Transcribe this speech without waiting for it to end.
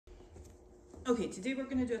Okay, today we're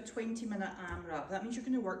going to do a 20-minute AMRAP. That means you're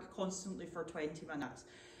going to work constantly for 20 minutes.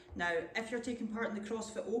 Now, if you're taking part in the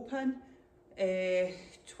CrossFit Open,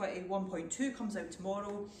 21.2 comes out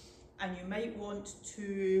tomorrow, and you might want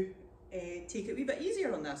to take it a wee bit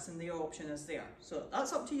easier on this, and the option is there. So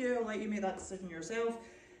that's up to you. I'll let you make that decision yourself.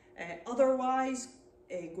 Otherwise,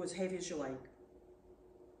 go as heavy as you like.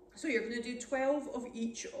 So you're going to do 12 of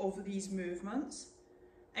each of these movements,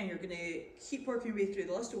 and you're going to keep working your way through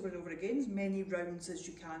the list over and over again, as many rounds as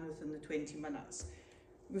you can within the 20 minutes.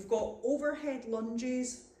 We've got overhead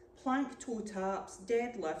lunges, plank toe taps,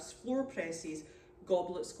 deadlifts, floor presses,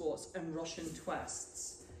 goblet squats and Russian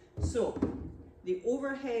twists. So the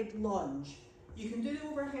overhead lunge, you can do the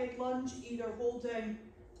overhead lunge either holding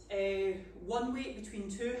one weight between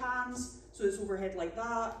two hands, so it's overhead like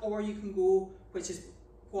that, or you can go, which is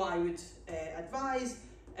what I would advise,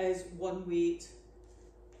 is one weight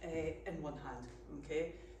in one hand.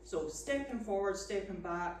 Okay, so stepping forward, stepping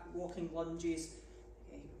back, walking lunges,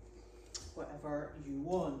 whatever you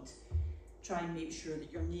want. Try and make sure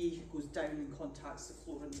that your knee goes down and contacts the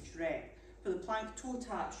floor in each rep. For the plank toe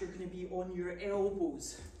taps, you're going to be on your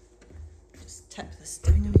elbows. Just tip this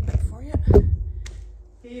down a wee bit for you.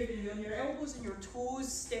 Okay, you're going to be on your elbows and your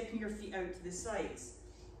toes, stepping your feet out to the sides.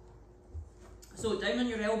 So down on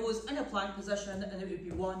your elbows in a plank position, and it would be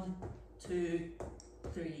 1, 2,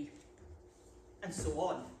 3, and so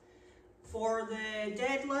on. For the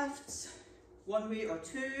deadlifts, one weight or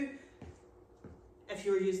two. If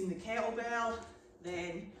you're using the kettlebell,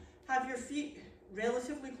 then have your feet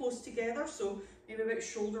relatively close together, so maybe about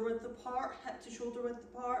shoulder width apart, hip to shoulder width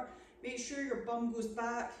apart. Make sure your bum goes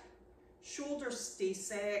back, shoulders stay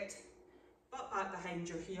set, butt back behind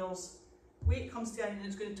your heels. Weight comes down and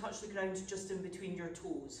it's going to touch the ground just in between your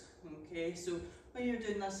toes. Okay, so when you're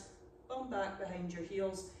doing this, bum back behind your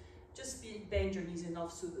heels, just bend your knees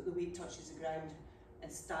enough so that the weight touches the ground,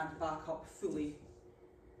 and stand back up fully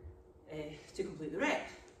to complete the rep.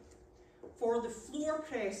 For the floor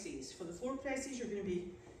presses, you're going to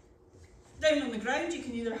be down on the ground. You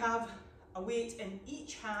can either have a weight in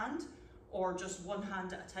each hand or just one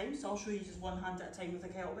hand at a time. So I'll show you just one hand at a time with a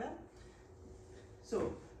kettlebell.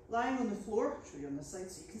 So lying on the floor, I'll show you on this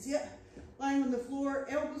side so you can see it. Lying on the floor,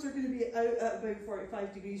 elbows are going to be out at about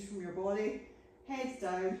 45 degrees from your body, head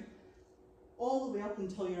down, all the way up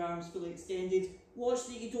until your arms fully extended. Watch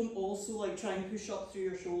that you don't also try and push up through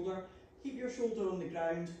your shoulder. Keep your shoulder on the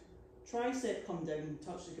ground, tricep come down,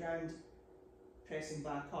 touch the ground, pressing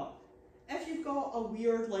back up. If you've got a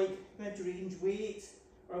weird mid-range weight,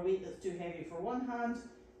 or a weight that's too heavy for one hand,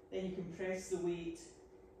 then you can press the weight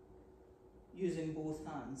using both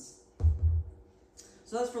hands.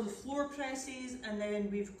 So that's for the floor presses, and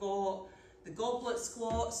then we've got the goblet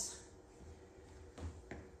squats.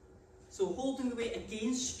 So holding the weight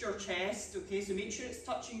against your chest, okay, so make sure it's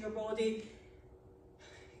touching your body.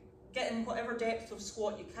 Getting whatever depth of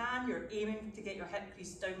squat you can. You're aiming to get your hip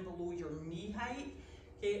crease down below your knee height,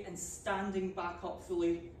 okay, and standing back up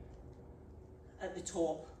fully at the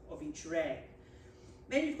top of each rep.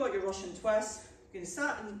 Then you've got your Russian twist. You're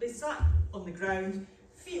going to be sat on the ground,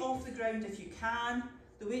 feet off the ground if you can.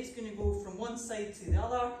 The weight's going to go from one side to the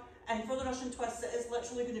other, and for the Russian twist it is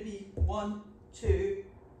literally going to be 1, 2,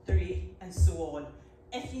 3 and so on.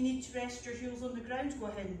 If you need to rest your heels on the ground, go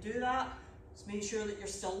ahead and do that. Just make sure that you're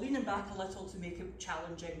still leaning back a little to make it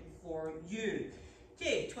challenging for you.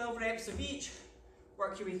 Okay, 12 reps of each.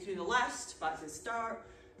 Work your way through the list, back to the start.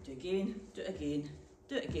 Do it again, do it again,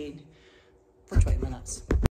 do it again for 20 minutes.